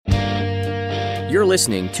You're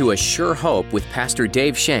listening to A Sure Hope with Pastor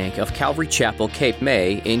Dave Shank of Calvary Chapel, Cape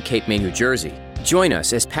May in Cape May, New Jersey. Join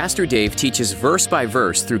us as Pastor Dave teaches verse by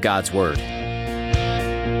verse through God's Word.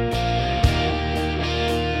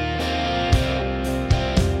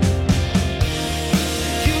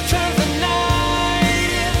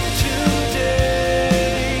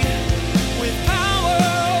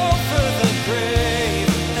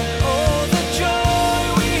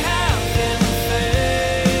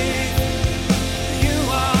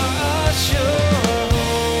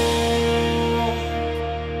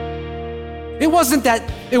 It wasn't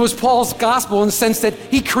that it was Paul's gospel in the sense that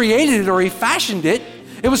he created it or he fashioned it.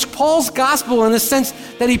 It was Paul's gospel in the sense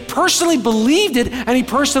that he personally believed it and he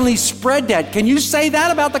personally spread that. Can you say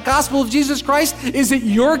that about the gospel of Jesus Christ? Is it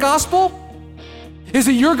your gospel? Is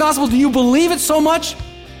it your gospel? Do you believe it so much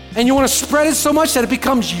and you want to spread it so much that it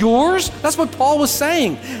becomes yours? That's what Paul was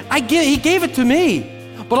saying. He gave it to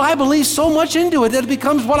me, but I believe so much into it that it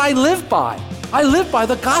becomes what I live by. I live by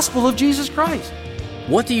the gospel of Jesus Christ.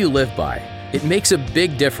 What do you live by? It makes a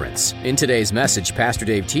big difference. In today's message, Pastor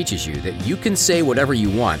Dave teaches you that you can say whatever you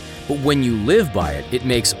want, but when you live by it, it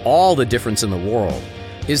makes all the difference in the world.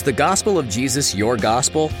 Is the gospel of Jesus your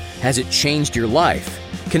gospel? Has it changed your life?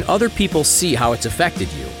 Can other people see how it's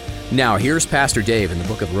affected you? Now, here's Pastor Dave in the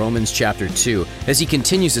book of Romans chapter 2 as he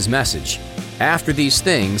continues his message. After these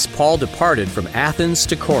things, Paul departed from Athens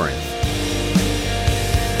to Corinth.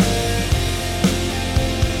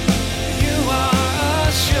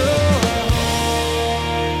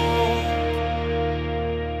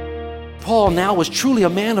 Paul now was truly a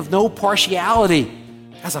man of no partiality.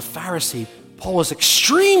 As a Pharisee, Paul was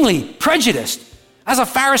extremely prejudiced. As a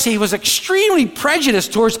Pharisee, he was extremely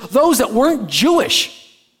prejudiced towards those that weren't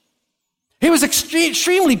Jewish. He was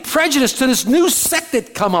extremely prejudiced to this new sect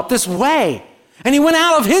that come up, this way. And he went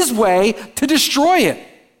out of his way to destroy it.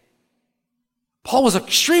 Paul was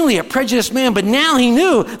extremely a prejudiced man, but now he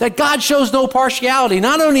knew that God shows no partiality,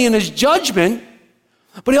 not only in his judgment,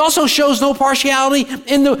 but he also shows no partiality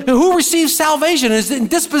in who receives salvation, is in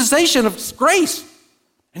dispensation of grace.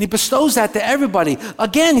 And he bestows that to everybody.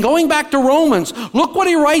 Again, going back to Romans, look what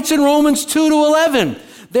he writes in Romans 2-11.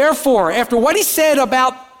 Therefore, after what he said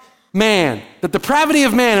about man, the depravity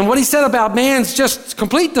of man, and what he said about man's just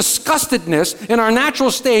complete disgustedness in our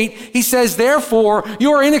natural state, he says, therefore,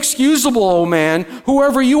 you are inexcusable, O man,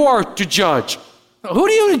 whoever you are to judge. Now, who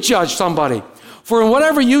do you to judge somebody? For in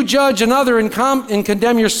whatever you judge another and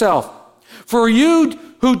condemn yourself. For you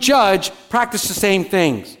who judge practice the same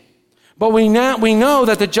things. But we know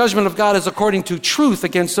that the judgment of God is according to truth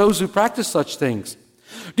against those who practice such things.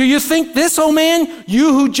 Do you think this, O man,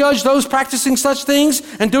 you who judge those practicing such things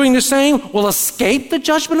and doing the same, will escape the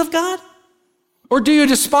judgment of God? Or do you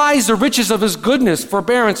despise the riches of his goodness,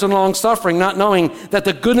 forbearance, and long-suffering, not knowing that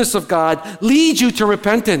the goodness of God leads you to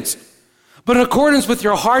repentance? But in accordance with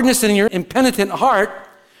your hardness and your impenitent heart,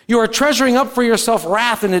 you are treasuring up for yourself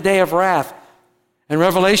wrath in the day of wrath and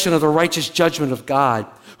revelation of the righteous judgment of God,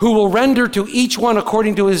 who will render to each one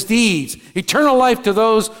according to his deeds, eternal life to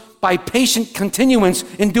those by patient continuance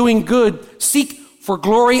in doing good, seek for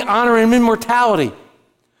glory, honor, and immortality.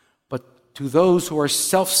 But to those who are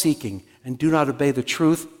self-seeking and do not obey the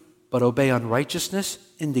truth, but obey unrighteousness,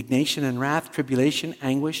 indignation and wrath, tribulation,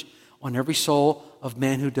 anguish on every soul of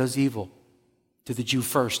man who does evil. To the Jew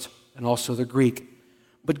first, and also the Greek.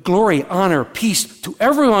 But glory, honor, peace to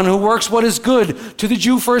everyone who works what is good, to the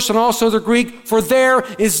Jew first and also the Greek, for there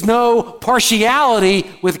is no partiality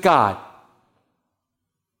with God.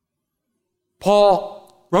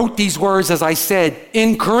 Paul wrote these words, as I said,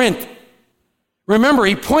 in Corinth. Remember,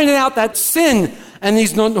 he pointed out that sin and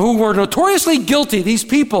these who were notoriously guilty, these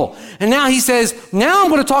people. And now he says, now I'm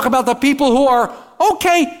going to talk about the people who are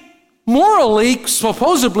okay, morally,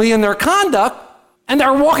 supposedly in their conduct, and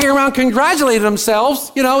they're walking around congratulating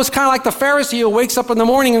themselves. You know, it's kind of like the Pharisee who wakes up in the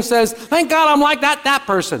morning and says, thank God I'm like that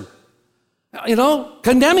person. You know,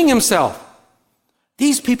 condemning himself.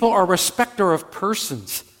 These people are respecter of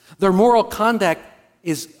persons. Their moral conduct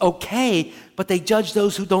is okay, but they judge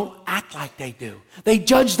those who don't act like they do. They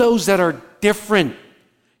judge those that are different.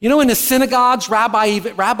 You know, in the synagogues,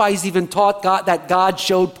 rabbis even taught that God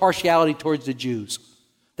showed partiality towards the Jews.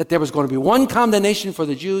 That there was going to be one condemnation for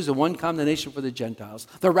the Jews and one condemnation for the Gentiles.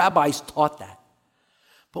 The rabbis taught that.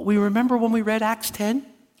 But we remember when we read Acts 10?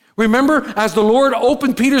 Remember as the Lord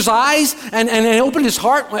opened Peter's eyes and opened his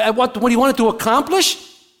heart at what he wanted to accomplish?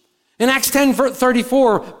 In Acts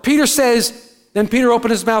 10:34, Peter says, then Peter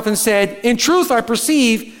opened his mouth and said, in truth I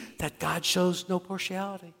perceive that God shows no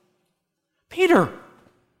partiality. Peter,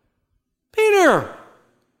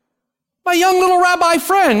 My young little rabbi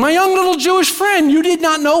friend, my young little Jewish friend, you did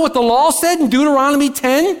not know what the law said in Deuteronomy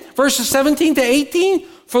 10, verses 17 to 18?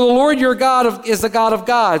 For the Lord your God is the God of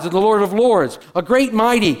gods and the Lord of lords, a great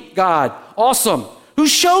mighty God, awesome, who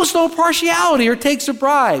shows no partiality or takes a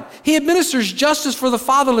bribe. He administers justice for the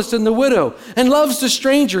fatherless and the widow and loves the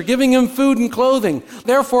stranger, giving him food and clothing.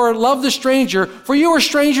 Therefore, love the stranger, for you are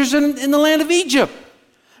strangers in the land of Egypt.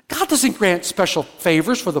 God doesn't grant special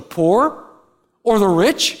favors for the poor or the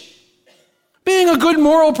rich. Being a good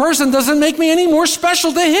moral person doesn't make me any more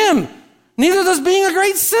special to him. Neither does being a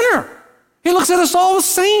great sinner. He looks at us all the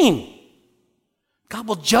same. God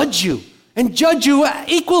will judge you and judge you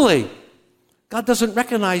equally. God doesn't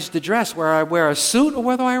recognize the dress, whether I wear a suit or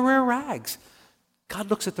whether I wear rags. God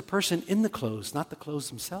looks at the person in the clothes, not the clothes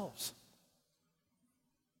themselves.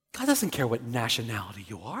 God doesn't care what nationality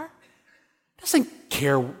you are. He doesn't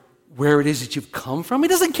care where it is that you've come from. He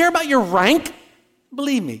doesn't care about your rank.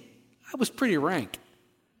 Believe me, I was pretty rank.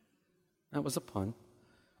 That was a pun.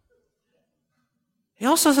 He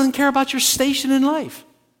also doesn't care about your station in life.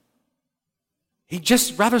 He'd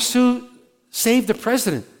just rather save the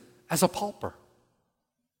president as a pauper.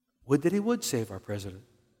 Would that he would save our president.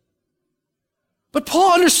 But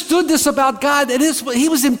Paul understood this about God, that he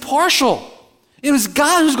was impartial. It was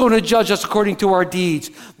God who's going to judge us according to our deeds.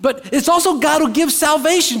 But it's also God who gives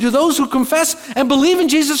salvation to those who confess and believe in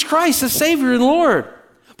Jesus Christ as Savior and Lord.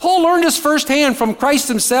 Paul learned this firsthand from Christ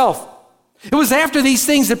himself. It was after these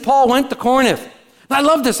things that Paul went to Corinth. And I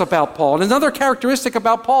love this about Paul. And another characteristic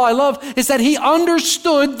about Paul I love is that he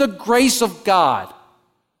understood the grace of God.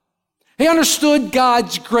 He understood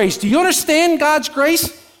God's grace. Do you understand God's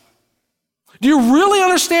grace? Do you really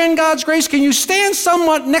understand God's grace? Can you stand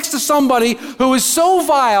somewhat next to somebody who is so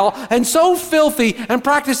vile and so filthy and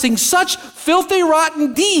practicing such filthy,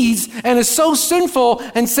 rotten deeds and is so sinful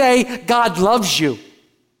and say, God loves you?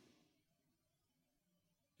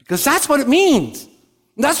 Because that's what it means.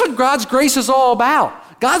 That's what God's grace is all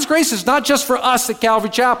about. God's grace is not just for us at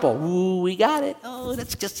Calvary Chapel. Ooh, we got it. Oh,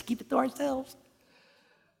 let's just keep it to ourselves.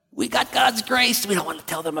 We got God's grace. We don't want to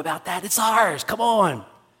tell them about that. It's ours. Come on.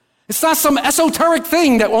 It's not some esoteric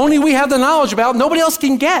thing that only we have the knowledge about, nobody else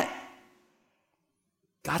can get.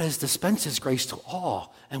 God has dispensed his grace to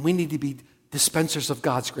all, and we need to be dispensers of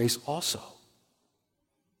God's grace also.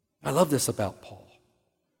 I love this about Paul.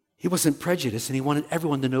 He wasn't prejudiced, and he wanted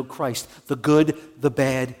everyone to know Christ, the good, the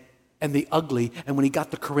bad, and the ugly. And when he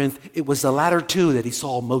got to Corinth, it was the latter two that he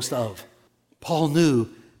saw most of. Paul knew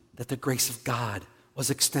that the grace of God was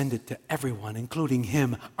extended to everyone, including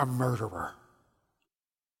him, a murderer.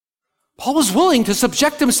 Paul was willing to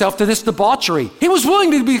subject himself to this debauchery. He was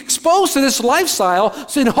willing to be exposed to this lifestyle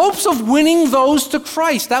in hopes of winning those to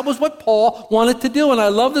Christ. That was what Paul wanted to do, and I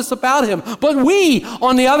love this about him. But we,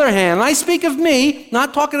 on the other hand, and I speak of me,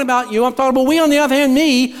 not talking about you, I'm talking about we, on the other hand,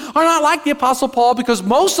 me, are not like the Apostle Paul, because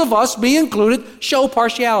most of us, me included, show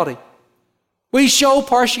partiality. We show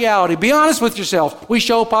partiality. Be honest with yourself. We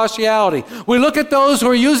show partiality. We look at those who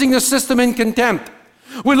are using the system in contempt.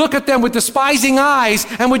 We look at them with despising eyes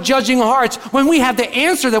and with judging hearts when we have the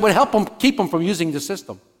answer that would help them keep them from using the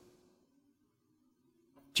system.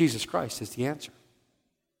 Jesus Christ is the answer.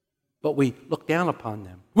 But we look down upon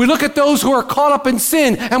them. We look at those who are caught up in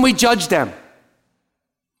sin and we judge them.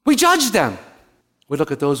 We judge them. We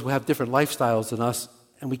look at those who have different lifestyles than us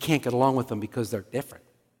and we can't get along with them because they're different.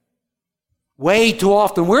 Way too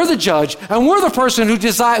often, we're the judge, and we're the person who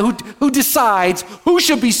decides who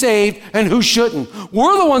should be saved and who shouldn't.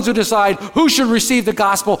 We're the ones who decide who should receive the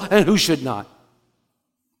gospel and who should not.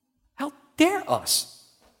 How dare us?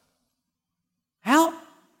 How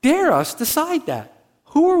dare us decide that?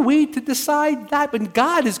 Who are we to decide that when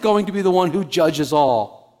God is going to be the one who judges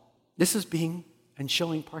all? This is being and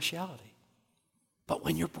showing partiality. But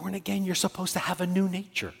when you're born again, you're supposed to have a new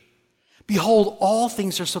nature. Behold, all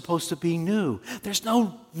things are supposed to be new. There's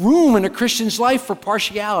no room in a Christian's life for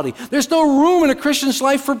partiality. There's no room in a Christian's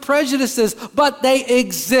life for prejudices, but they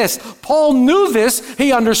exist. Paul knew this,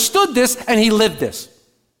 he understood this, and he lived this.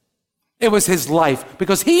 It was his life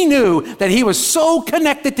because he knew that he was so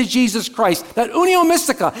connected to Jesus Christ, that unio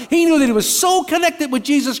mystica, he knew that he was so connected with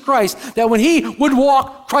Jesus Christ that when he would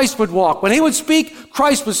walk, Christ would walk. When he would speak,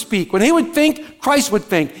 Christ would speak. When he would think, Christ would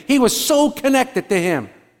think. He was so connected to him.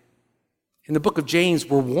 In the book of James,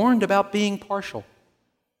 we're warned about being partial.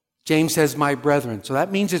 James says, my brethren. So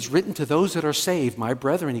that means it's written to those that are saved. My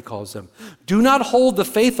brethren, he calls them. Do not hold the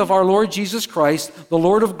faith of our Lord Jesus Christ, the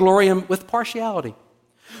Lord of glory, with partiality.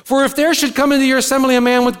 For if there should come into your assembly a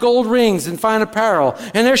man with gold rings and fine apparel,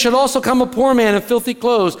 and there should also come a poor man in filthy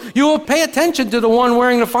clothes, you will pay attention to the one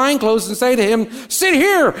wearing the fine clothes and say to him, sit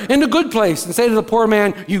here in the good place, and say to the poor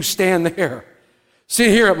man, you stand there. Sit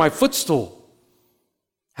here at my footstool.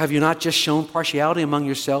 Have you not just shown partiality among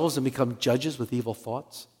yourselves and become judges with evil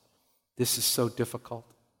thoughts? This is so difficult.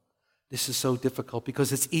 This is so difficult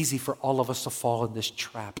because it's easy for all of us to fall in this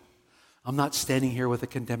trap. I'm not standing here with a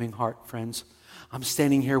condemning heart, friends. I'm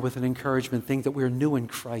standing here with an encouragement, thing that we're new in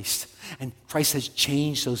Christ. And Christ has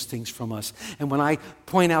changed those things from us. And when I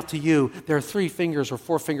point out to you, there are 3 fingers or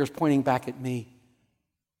 4 fingers pointing back at me.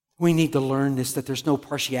 We need to learn this, that there's no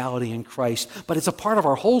partiality in Christ. But it's a part of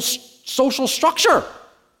our whole social structure.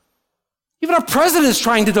 Even our president is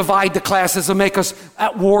trying to divide the classes and make us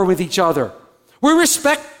at war with each other. We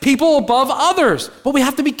respect people above others. But we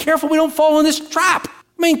have to be careful we don't fall in this trap.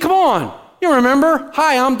 I mean, come on. You remember,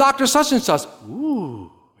 hi, I'm Dr. Such and Such.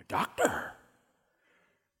 Ooh, a doctor.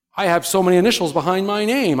 I have so many initials behind my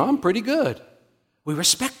name. I'm pretty good. We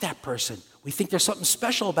respect that person. We think there's something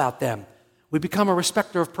special about them. We become a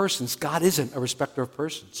respecter of persons. God isn't a respecter of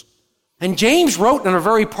persons. And James wrote in a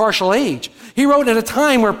very partial age. He wrote at a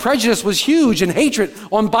time where prejudice was huge and hatred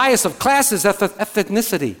on bias of classes,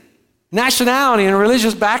 ethnicity, nationality, and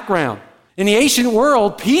religious background. In the ancient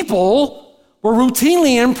world, people were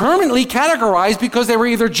routinely and permanently categorized because they were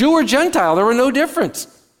either Jew or Gentile. There were no difference.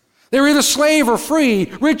 They were either slave or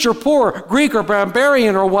free, rich or poor, Greek or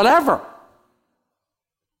barbarian or whatever.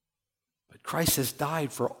 But Christ has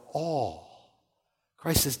died for all.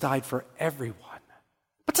 Christ has died for everyone.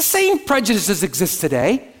 But the same prejudices exist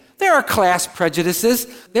today. There are class prejudices.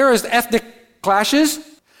 There is ethnic clashes.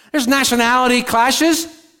 There's nationality clashes.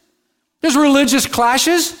 There's religious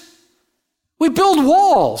clashes. We build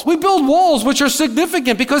walls. We build walls which are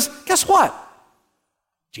significant because guess what?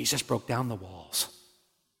 Jesus broke down the walls.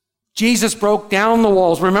 Jesus broke down the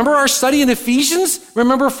walls. Remember our study in Ephesians?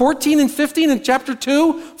 Remember 14 and 15 in chapter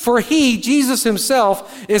 2? For he, Jesus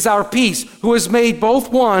himself, is our peace, who has made both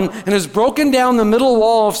one and has broken down the middle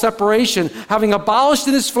wall of separation, having abolished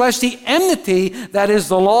in his flesh the enmity, that is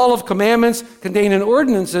the law of commandments contained in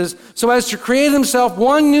ordinances, so as to create himself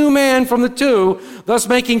one new man from the two, thus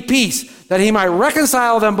making peace, that he might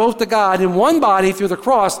reconcile them both to God in one body through the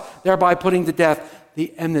cross, thereby putting to death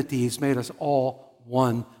the enmity. He's made us all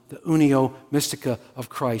one. The unio mystica of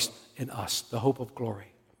Christ in us, the hope of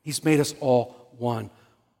glory. He's made us all one.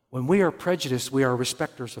 When we are prejudiced, we are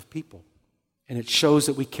respecters of people. And it shows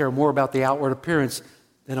that we care more about the outward appearance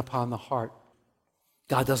than upon the heart.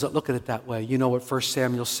 God doesn't look at it that way. You know what 1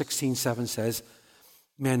 Samuel 16:7 says?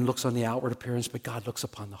 Man looks on the outward appearance, but God looks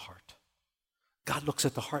upon the heart. God looks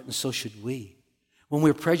at the heart, and so should we. When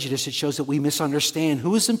we're prejudiced, it shows that we misunderstand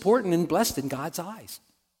who is important and blessed in God's eyes.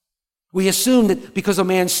 We assume that because a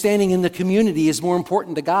man standing in the community is more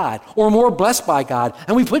important to God or more blessed by God,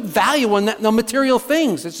 and we put value on that, the material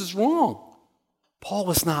things. This is wrong. Paul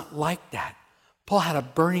was not like that. Paul had a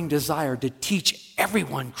burning desire to teach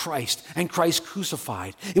everyone Christ and Christ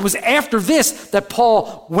crucified. It was after this that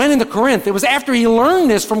Paul went into Corinth. It was after he learned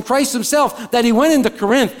this from Christ himself that he went into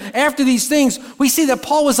Corinth. After these things, we see that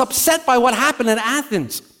Paul was upset by what happened at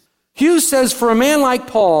Athens. Hughes says, for a man like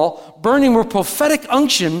Paul, burning with prophetic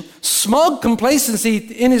unction, smug complacency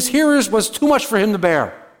in his hearers was too much for him to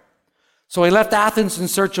bear. So he left Athens in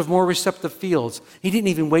search of more receptive fields. He didn't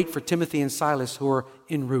even wait for Timothy and Silas, who were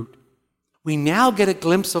en route. We now get a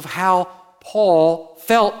glimpse of how Paul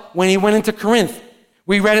felt when he went into Corinth.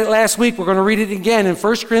 We read it last week. We're going to read it again in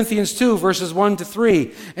 1 Corinthians 2, verses 1 to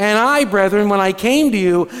 3. And I, brethren, when I came to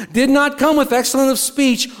you, did not come with excellence of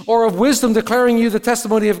speech or of wisdom declaring you the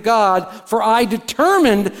testimony of God, for I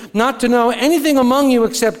determined not to know anything among you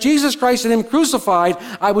except Jesus Christ and him crucified.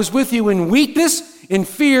 I was with you in weakness, in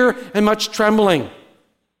fear, and much trembling.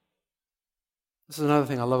 This is another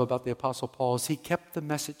thing I love about the Apostle Paul, is he kept the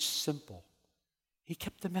message simple. He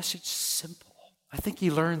kept the message simple. I think he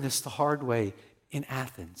learned this the hard way in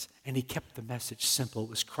Athens, and he kept the message simple. It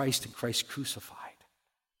was Christ and Christ crucified.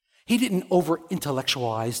 He didn't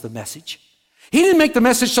over-intellectualize the message. He didn't make the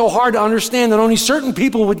message so hard to understand that only certain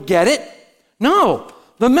people would get it. No,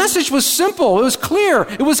 the message was simple, it was clear,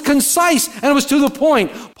 it was concise, and it was to the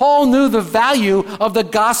point. Paul knew the value of the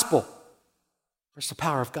gospel. It's the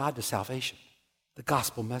power of God to salvation, the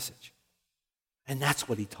gospel message. And that's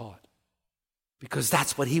what he taught, because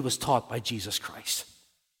that's what he was taught by Jesus Christ.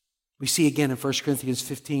 We see again in 1 Corinthians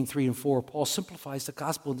 15, 3 and 4, Paul simplifies the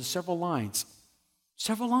gospel into several lines.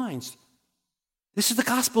 Several lines. This is the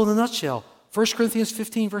gospel in a nutshell. 1 Corinthians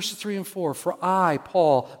 15, verses 3 and 4. For I,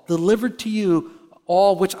 Paul, delivered to you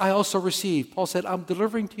all which I also received. Paul said, I'm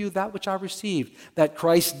delivering to you that which I received, that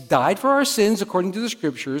Christ died for our sins according to the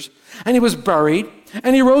Scriptures, and he was buried,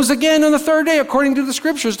 and he rose again on the third day according to the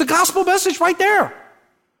Scriptures. The gospel message right there.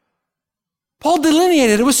 Paul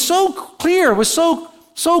delineated. It was so clear. It was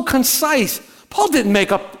so concise. Paul didn't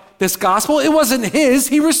make up this gospel. It wasn't his.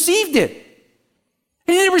 He received it.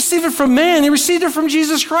 He didn't receive it from man. He received it from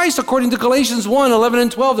Jesus Christ, according to Galatians 1, 11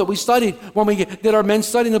 and 12 that we studied when we did our men's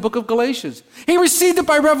study in the book of Galatians. He received it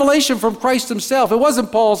by revelation from Christ himself. It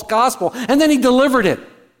wasn't Paul's gospel, and then he delivered it.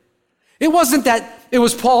 It wasn't that it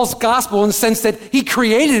was Paul's gospel in the sense that he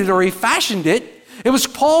created it or he fashioned it. It was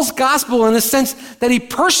Paul's gospel in the sense that he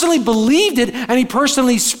personally believed it and he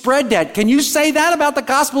personally spread that. Can you say that about the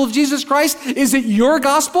gospel of Jesus Christ? Is it your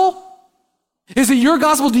gospel? Is it your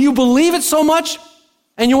gospel? Do you believe it so much?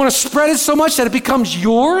 And you want to spread it so much that it becomes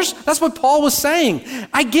yours? That's what Paul was saying.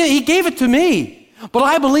 He gave it to me, but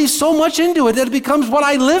I believe so much into it that it becomes what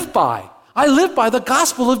I live by. I live by the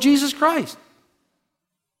gospel of Jesus Christ.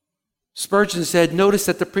 Spurgeon said, notice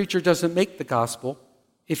that the preacher doesn't make the gospel.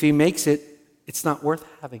 If he makes it, it's not worth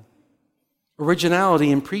having.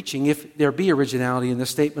 Originality in preaching, if there be originality in the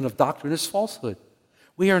statement of doctrine, is falsehood.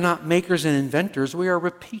 We are not makers and inventors. We are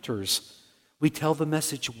repeaters. We tell the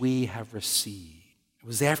message we have received. It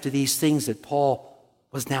was after these things that Paul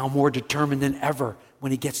was now more determined than ever.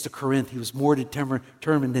 When he gets to Corinth, he was more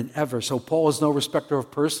determined than ever. So Paul is no respecter of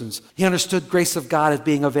persons. He understood grace of God as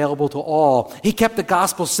being available to all. He kept the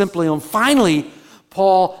gospel simply. And finally,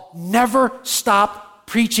 Paul never stopped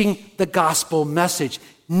preaching the gospel message.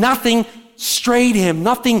 Nothing strayed him.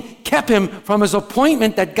 Nothing kept him from his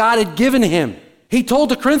appointment that God had given him. He told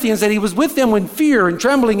the Corinthians that he was with them in fear and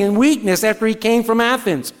trembling and weakness after he came from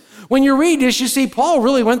Athens. When you read this, you see Paul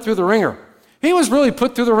really went through the ringer. He was really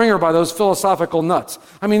put through the ringer by those philosophical nuts.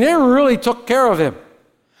 I mean, they really took care of him.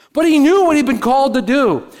 But he knew what he'd been called to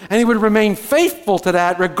do, and he would remain faithful to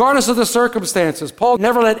that regardless of the circumstances. Paul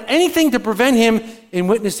never let anything to prevent him in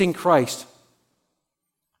witnessing Christ.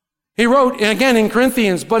 He wrote, again in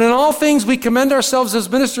Corinthians, but in all things we commend ourselves as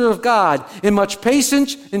ministers of God, in much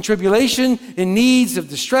patience, in tribulation, in needs, of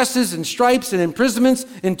distresses, in stripes, in imprisonments,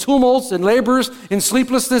 in tumults, in labors, in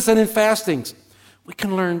sleeplessness, and in fastings. We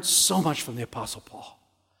can learn so much from the Apostle Paul.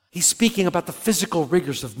 He's speaking about the physical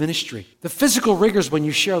rigors of ministry, the physical rigors when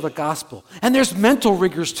you share the gospel. And there's mental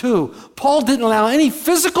rigors too. Paul didn't allow any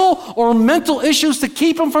physical or mental issues to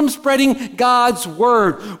keep him from spreading God's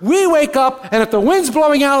word. We wake up, and if the wind's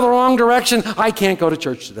blowing out of the wrong direction, I can't go to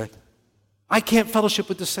church today. I can't fellowship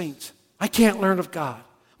with the saints. I can't learn of God.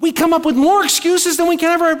 We come up with more excuses than we can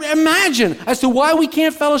ever imagine as to why we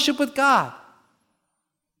can't fellowship with God.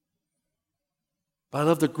 But I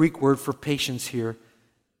love the Greek word for patience here.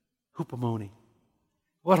 Hupomone.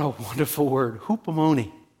 What a wonderful word, hupomone.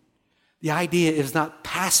 The idea is not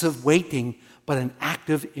passive waiting, but an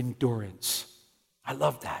active endurance. I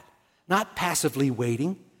love that. Not passively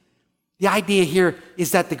waiting. The idea here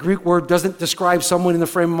is that the Greek word doesn't describe someone in the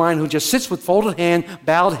frame of mind who just sits with folded hand,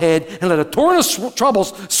 bowed head, and let a torrent of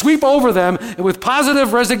troubles sweep over them with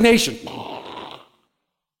positive resignation.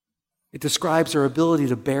 It describes their ability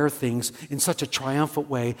to bear things in such a triumphant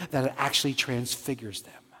way that it actually transfigures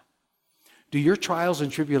them. Do your trials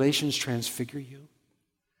and tribulations transfigure you?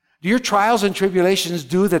 Do your trials and tribulations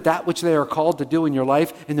do that which they are called to do in your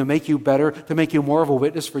life and to make you better, to make you more of a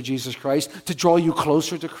witness for Jesus Christ, to draw you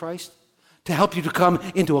closer to Christ, to help you to come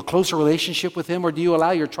into a closer relationship with Him? Or do you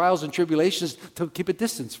allow your trials and tribulations to keep a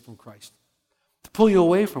distance from Christ, to pull you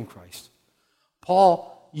away from Christ?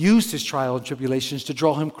 Paul used his trial and tribulations to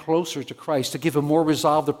draw him closer to Christ, to give him more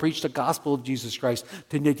resolve to preach the gospel of Jesus Christ,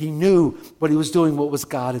 that he knew what he was doing, what was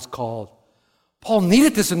God has called. Paul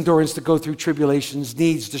needed this endurance to go through tribulations,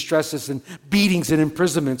 needs, distresses, and beatings and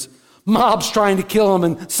imprisonments, mobs trying to kill him,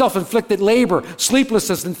 and self-inflicted labor,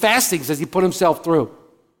 sleeplessness, and fastings as he put himself through.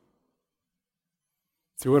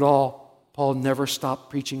 Through it all, Paul never stopped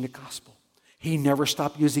preaching the gospel. He never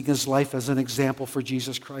stopped using his life as an example for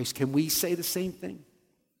Jesus Christ. Can we say the same thing?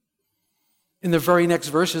 In the very next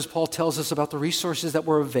verses, Paul tells us about the resources that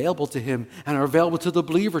were available to him and are available to the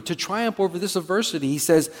believer to triumph over this adversity. He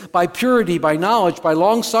says, by purity, by knowledge, by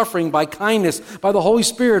long-suffering, by kindness, by the Holy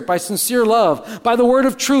Spirit, by sincere love, by the word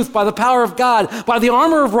of truth, by the power of God, by the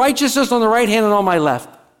armor of righteousness on the right hand and on my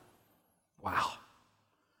left. Wow.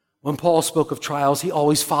 When Paul spoke of trials, he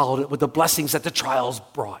always followed it with the blessings that the trials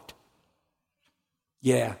brought.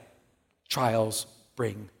 Yeah, trials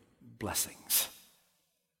bring blessings.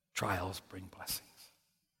 Trials bring blessings.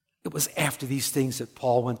 It was after these things that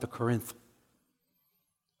Paul went to Corinth.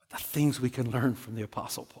 The things we can learn from the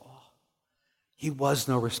Apostle Paul. He was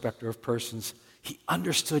no respecter of persons. He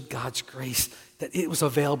understood God's grace, that it was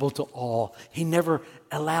available to all. He never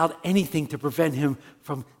allowed anything to prevent him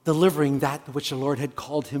from delivering that which the Lord had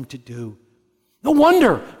called him to do. No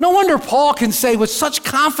wonder Paul can say with such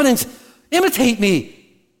confidence, imitate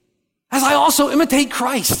me as I also imitate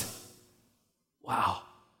Christ. Wow.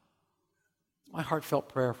 My heartfelt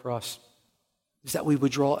prayer for us is that we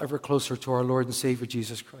would draw ever closer to our Lord and Savior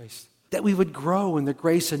Jesus Christ, that we would grow in the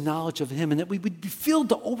grace and knowledge of him, and that we would be filled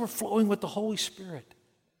to overflowing with the Holy Spirit,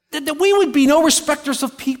 that we would be no respecters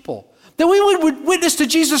of people, that we would witness to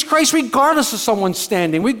Jesus Christ regardless of someone's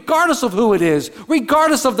standing, regardless of who it is,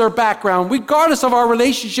 regardless of their background, regardless of our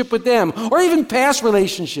relationship with them, or even past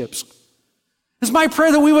relationships. It's my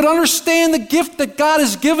prayer that we would understand the gift that God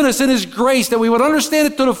has given us in his grace, that we would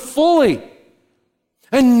understand it to the fully,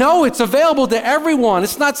 and know it's available to everyone.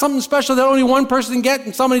 It's not something special that only one person can get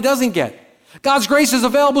and somebody doesn't get. God's grace is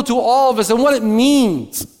available to all of us, and what it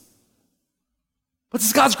means. What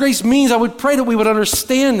this God's grace means, I would pray that we would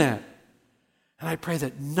understand that. And I pray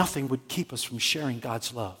that nothing would keep us from sharing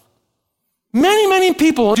God's love. Many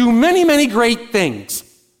people do many great things.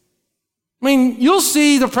 I mean, you'll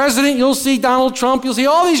see the president, you'll see Donald Trump, you'll see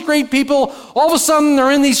all these great people. All of a sudden, they're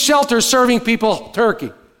in these shelters serving people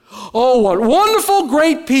turkey. Oh, what wonderful,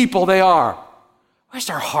 great people they are. Where's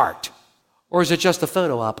their heart? Or is it just a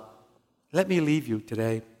photo op? Let me leave you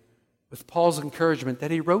today with Paul's encouragement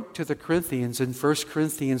that he wrote to the Corinthians in 1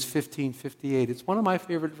 Corinthians 15:58. It's one of my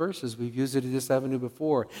favorite verses. We've used it at this avenue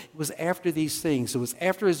before. It was after these things. It was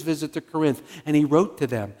after his visit to Corinth, and he wrote to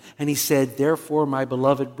them, and he said, "Therefore, my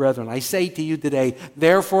beloved brethren," I say to you today,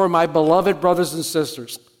 therefore, my beloved brothers and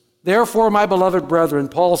sisters, therefore, my beloved brethren,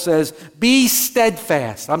 Paul says, be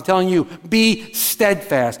steadfast. I'm telling you, be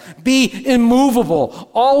steadfast. Be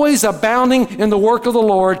immovable, always abounding in the work of the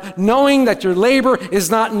Lord, knowing that your labor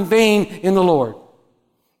is not in vain in the Lord.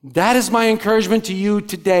 That is my encouragement to you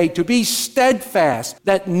today, to be steadfast.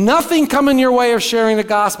 Let nothing come in your way of sharing the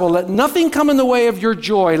gospel. Let nothing come in the way of your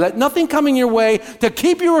joy. Let nothing come in your way to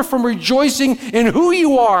keep you from rejoicing in who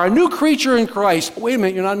you are, a new creature in Christ. Wait a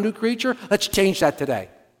minute, you're not a new creature? Let's change that today.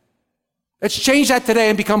 Let's change that today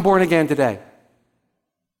and become born again today.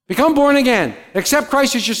 Become born again. Accept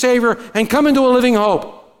Christ as your Savior and come into a living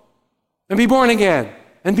hope. And be born again.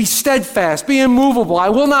 And be steadfast. Be immovable. I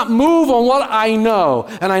will not move on what I know.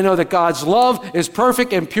 And I know that God's love is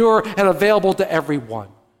perfect and pure and available to everyone.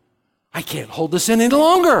 I can't hold this in any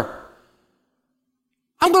longer.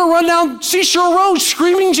 I'm going to run down Seashore Road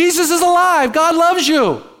screaming, Jesus is alive. God loves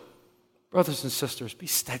you. Brothers and sisters, be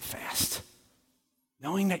steadfast.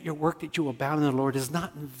 Knowing that your work that you abound in the Lord is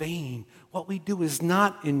not in vain. What we do is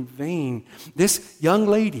not in vain. This young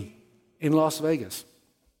lady in Las Vegas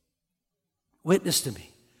witnessed to me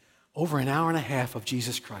over an hour and a half of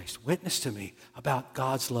Jesus Christ. Witnessed to me about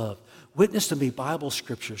God's love. Witnessed to me Bible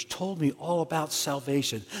scriptures. Told me all about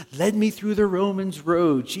salvation. Led me through the Romans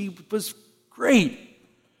road. She was great.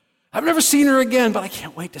 I've never seen her again, but I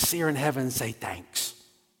can't wait to see her in heaven and say thanks.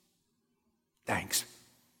 Thanks.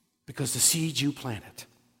 Because the seed you planted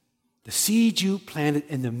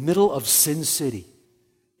in the middle of Sin City,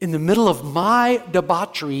 in the middle of my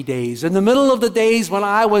debauchery days, in the middle of the days when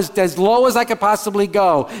I was as low as I could possibly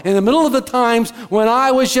go, in the middle of the times when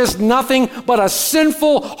I was just nothing but a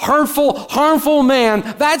sinful, hurtful, harmful man,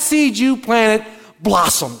 that seed you planted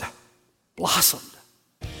blossomed.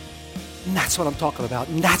 And that's what I'm talking about.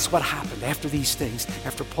 And that's what happened after these things,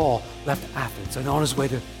 after Paul left Athens and on his way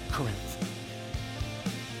to Corinth.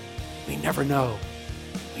 We never know.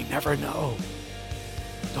 We never know.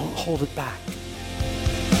 Don't hold it back.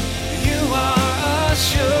 You are a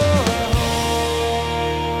sure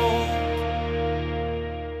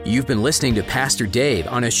hope. You've been listening to Pastor Dave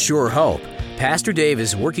on A Sure Hope. Pastor Dave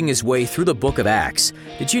is working his way through the book of Acts.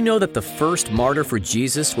 Did you know that the first martyr for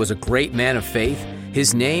Jesus was a great man of faith?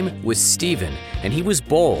 His name was Stephen, and he was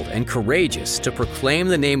bold and courageous to proclaim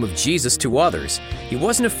the name of Jesus to others. He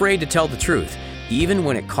wasn't afraid to tell the truth, even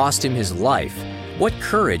when it cost him his life. What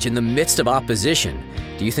courage in the midst of opposition.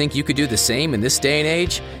 Do you think you could do the same in this day and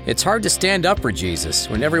age? It's hard to stand up for Jesus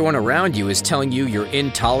when everyone around you is telling you you're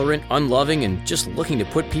intolerant, unloving, and just looking to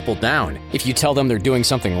put people down if you tell them they're doing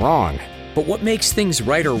something wrong. But what makes things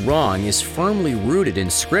right or wrong is firmly rooted in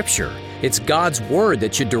Scripture. It's God's Word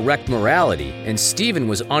that should direct morality, and Stephen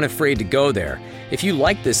was unafraid to go there. If you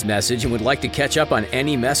like this message and would like to catch up on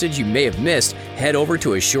any message you may have missed, head over to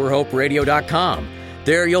ASureHopeRadio.com.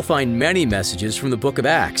 There you'll find many messages from the book of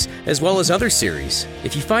Acts, as well as other series.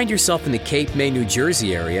 If you find yourself in the Cape May, New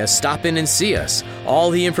Jersey area, stop in and see us. All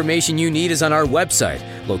the information you need is on our website,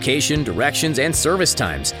 location, directions, and service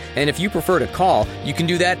times. And if you prefer to call, you can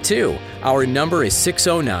do that too. Our number is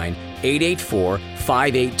 609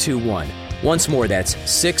 609-884-5821. Once more, that's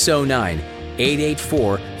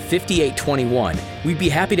 609-884-5821. We'd be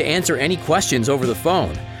happy to answer any questions over the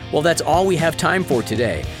phone. Well, that's all we have time for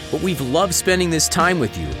today, but we've loved spending this time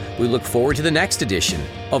with you. We look forward to the next edition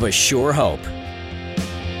of A Sure Hope.